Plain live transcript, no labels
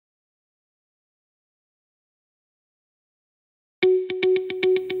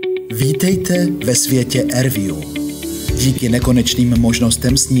Vítejte ve světě AirView. Díky nekonečným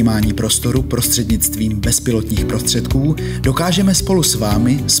možnostem snímání prostoru prostřednictvím bezpilotních prostředků dokážeme spolu s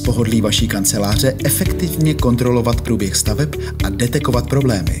vámi z pohodlí vaší kanceláře efektivně kontrolovat průběh staveb a detekovat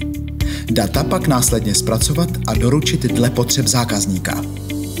problémy. Data pak následně zpracovat a doručit dle potřeb zákazníka.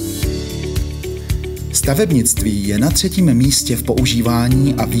 Stavebnictví je na 3. místě v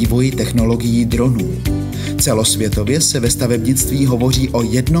používání a vývoji technologií dronů. Celosvětově se ve stavebnictví hovoří o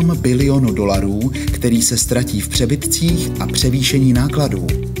 $1 bilionu, který se ztratí v přebytcích a převýšení nákladů.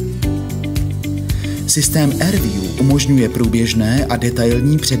 Systém AirView umožňuje průběžné a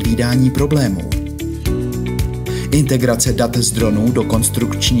detailní předvídání problémů. Integrace dat z dronů do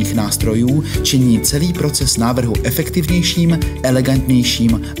konstrukčních nástrojů činí celý proces návrhu efektivnějším,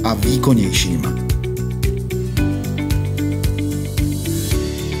 elegantnějším a výkonnějším.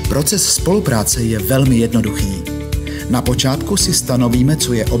 Proces spolupráce je velmi jednoduchý. Na počátku si stanovíme,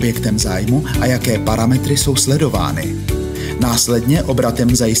 co je objektem zájmu a jaké parametry jsou sledovány. Následně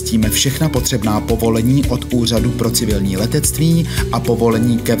obratem zajistíme všechna potřebná povolení od Úřadu pro civilní letectví a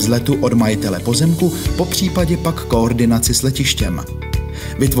povolení ke vzletu od majitele pozemku, popřípadě pak koordinaci s letištěm.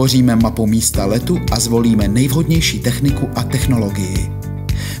 Vytvoříme mapu místa letu a zvolíme nejvhodnější techniku a technologii.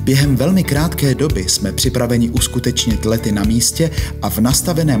 Během velmi krátké doby jsme připraveni uskutečnit lety na místě a v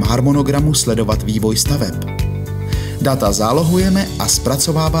nastaveném harmonogramu sledovat vývoj staveb. Data zálohujeme a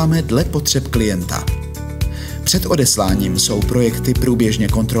zpracováváme dle potřeb klienta. Před odesláním jsou projekty průběžně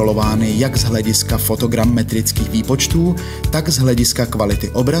kontrolovány jak z hlediska fotogrametrických výpočtů, tak z hlediska kvality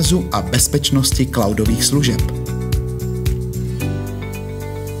obrazu a bezpečnosti cloudových služeb.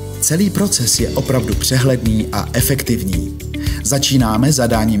 Celý proces je opravdu přehledný a efektivní. Začínáme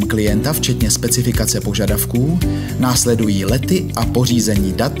zadáním klienta včetně specifikace požadavků, následují lety a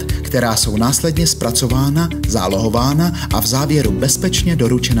pořízení dat, která jsou následně zpracována, zálohována a v závěru bezpečně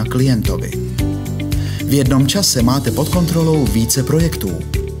doručena klientovi. V jednom čase máte pod kontrolou více projektů.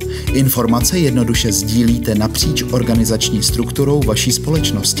 Informace jednoduše sdílíte napříč organizační strukturou vaší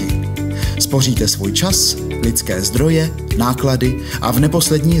společnosti. Spoříte svůj čas, lidské zdroje, náklady a v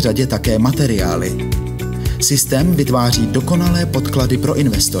neposlední řadě také materiály. Systém vytváří dokonalé podklady pro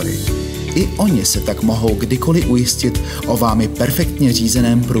investory. I oni se tak mohou kdykoliv ujistit o vámi perfektně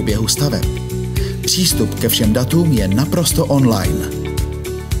řízeném průběhu staveb. Přístup ke všem datům je naprosto online.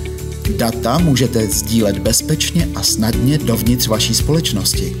 Data můžete sdílet bezpečně a snadně dovnitř vaší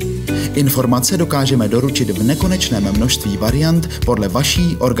společnosti. Informace dokážeme doručit v nekonečném množství variant podle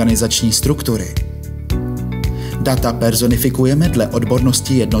vaší organizační struktury. Data personifikujeme dle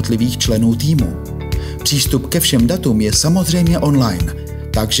odbornosti jednotlivých členů týmu. Přístup ke všem datům je samozřejmě online,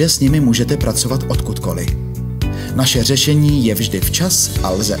 takže s nimi můžete pracovat odkudkoliv. Naše řešení je vždy včas a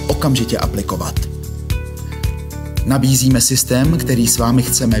lze okamžitě aplikovat. Nabízíme systém, který s vámi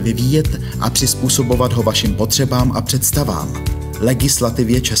chceme vyvíjet a přizpůsobovat ho vašim potřebám a představám,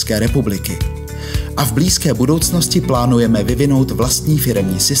 legislativě České republiky. A v blízké budoucnosti plánujeme vyvinout vlastní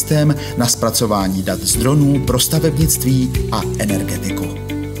firemní systém na zpracování dat z dronů pro stavebnictví a energetiku.